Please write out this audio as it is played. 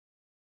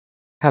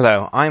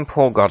Hello, I'm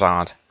Paul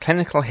Goddard,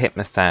 clinical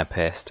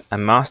hypnotherapist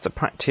and master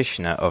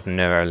practitioner of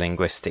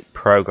Neuro-Linguistic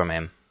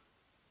Programming.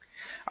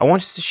 I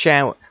wanted to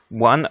share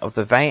one of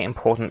the very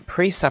important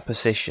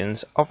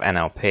presuppositions of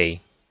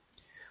NLP.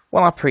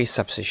 What are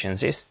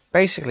presuppositions? It's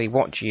basically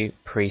what you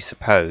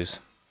presuppose.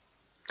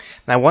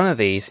 Now, one of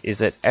these is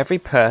that every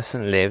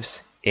person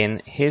lives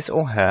in his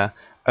or her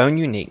own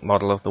unique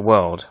model of the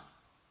world.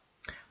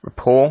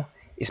 Rapport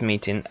is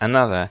meeting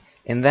another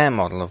in their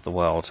model of the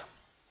world.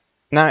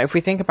 Now, if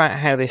we think about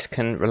how this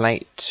can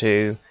relate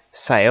to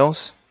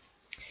sales,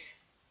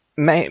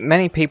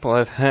 many people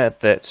have heard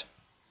that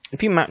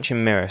if you match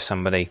and mirror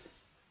somebody,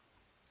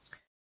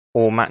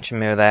 or match and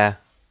mirror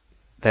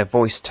their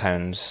voice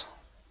tones,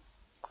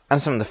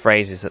 and some of the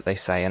phrases that they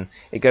say, and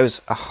it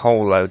goes a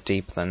whole load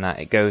deeper than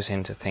that. It goes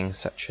into things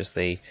such as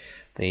the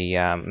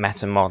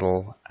meta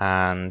model,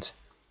 and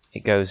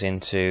it goes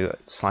into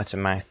sleight of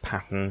mouth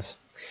patterns.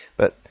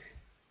 But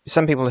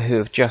some people who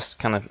have just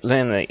kind of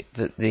learned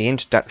the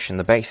introduction,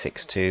 the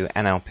basics to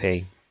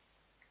NLP,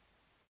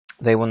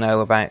 they will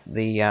know about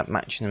the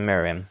matching and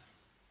mirroring.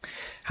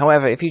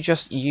 However, if you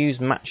just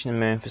use matching and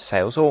mirroring for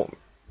sales, or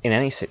in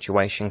any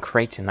situation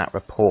creating that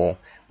rapport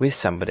with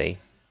somebody,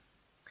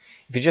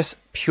 if you're just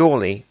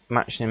purely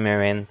matching and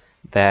mirroring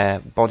their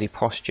body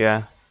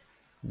posture,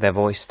 their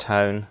voice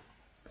tone,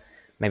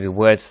 maybe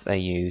words that they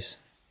use,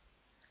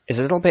 it's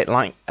a little bit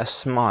like a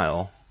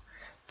smile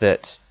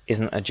that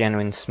isn't a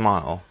genuine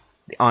smile.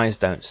 The eyes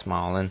don't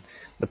smile, and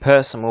the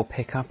person will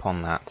pick up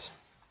on that.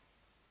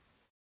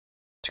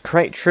 To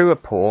create true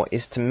rapport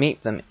is to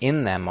meet them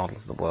in their model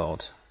of the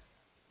world.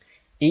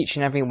 Each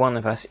and every one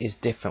of us is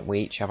different.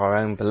 We each have our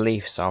own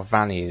beliefs, our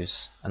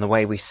values, and the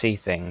way we see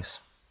things.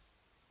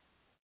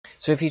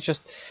 So if you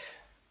just,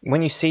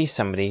 when you see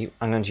somebody,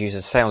 I'm going to use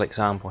a sale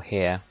example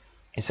here,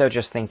 instead of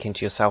just thinking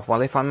to yourself,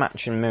 well, if I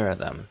match and mirror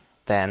them,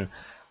 then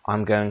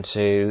I'm going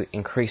to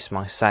increase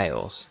my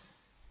sales.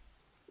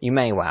 You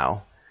may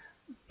well,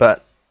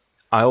 but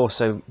I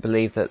also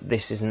believe that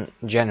this isn't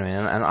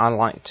genuine, and I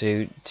like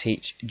to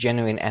teach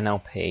genuine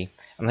NLP.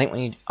 And I think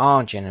when you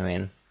are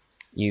genuine,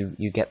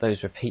 you get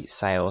those repeat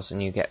sales,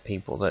 and you get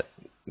people that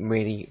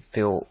really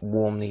feel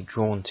warmly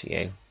drawn to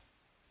you.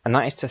 And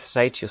that is to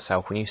say to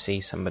yourself when you see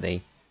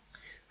somebody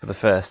for the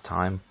first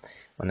time,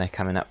 when they're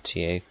coming up to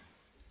you,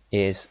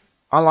 is,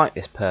 I like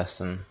this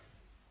person.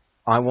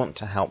 I want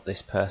to help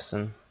this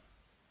person.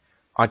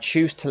 I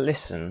choose to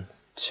listen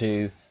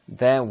to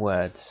their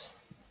words,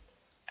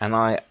 and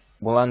I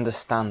will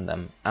understand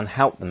them and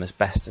help them as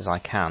best as I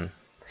can.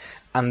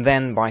 And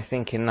then by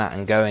thinking that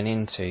and going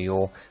into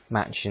your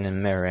matching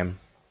and mirroring,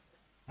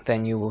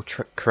 then you will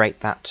create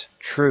that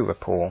true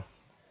rapport.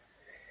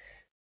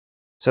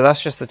 So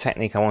that's just the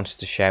technique I wanted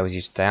to share with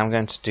you today. I'm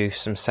going to do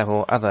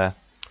several other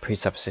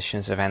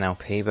presuppositions of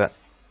NLP, but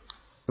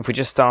if we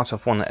just start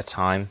off one at a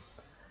time,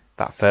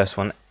 that first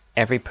one,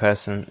 every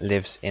person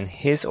lives in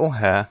his or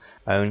her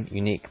own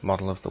unique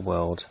model of the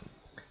world.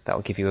 That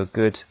will give you a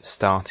good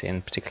start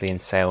in, particularly in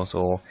sales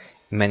or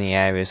many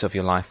areas of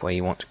your life where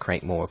you want to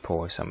create more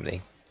rapport with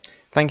somebody.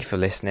 Thank you for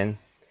listening.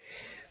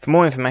 For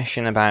more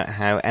information about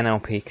how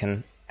NLP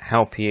can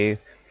help you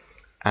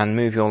and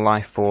move your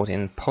life forward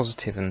in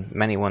positive and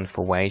many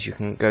wonderful ways, you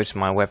can go to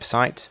my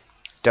website,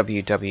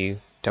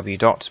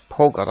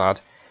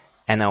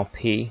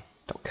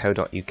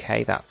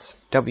 www.paulgoddardnlp.co.uk. That's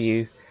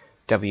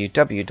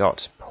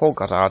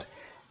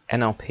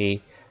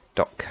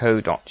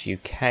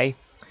www.paulgoddardnlp.co.uk.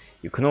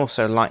 You can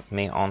also like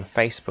me on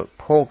Facebook,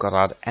 Paul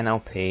Goddard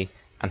NLP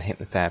and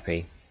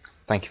Hypnotherapy.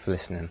 Thank you for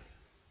listening.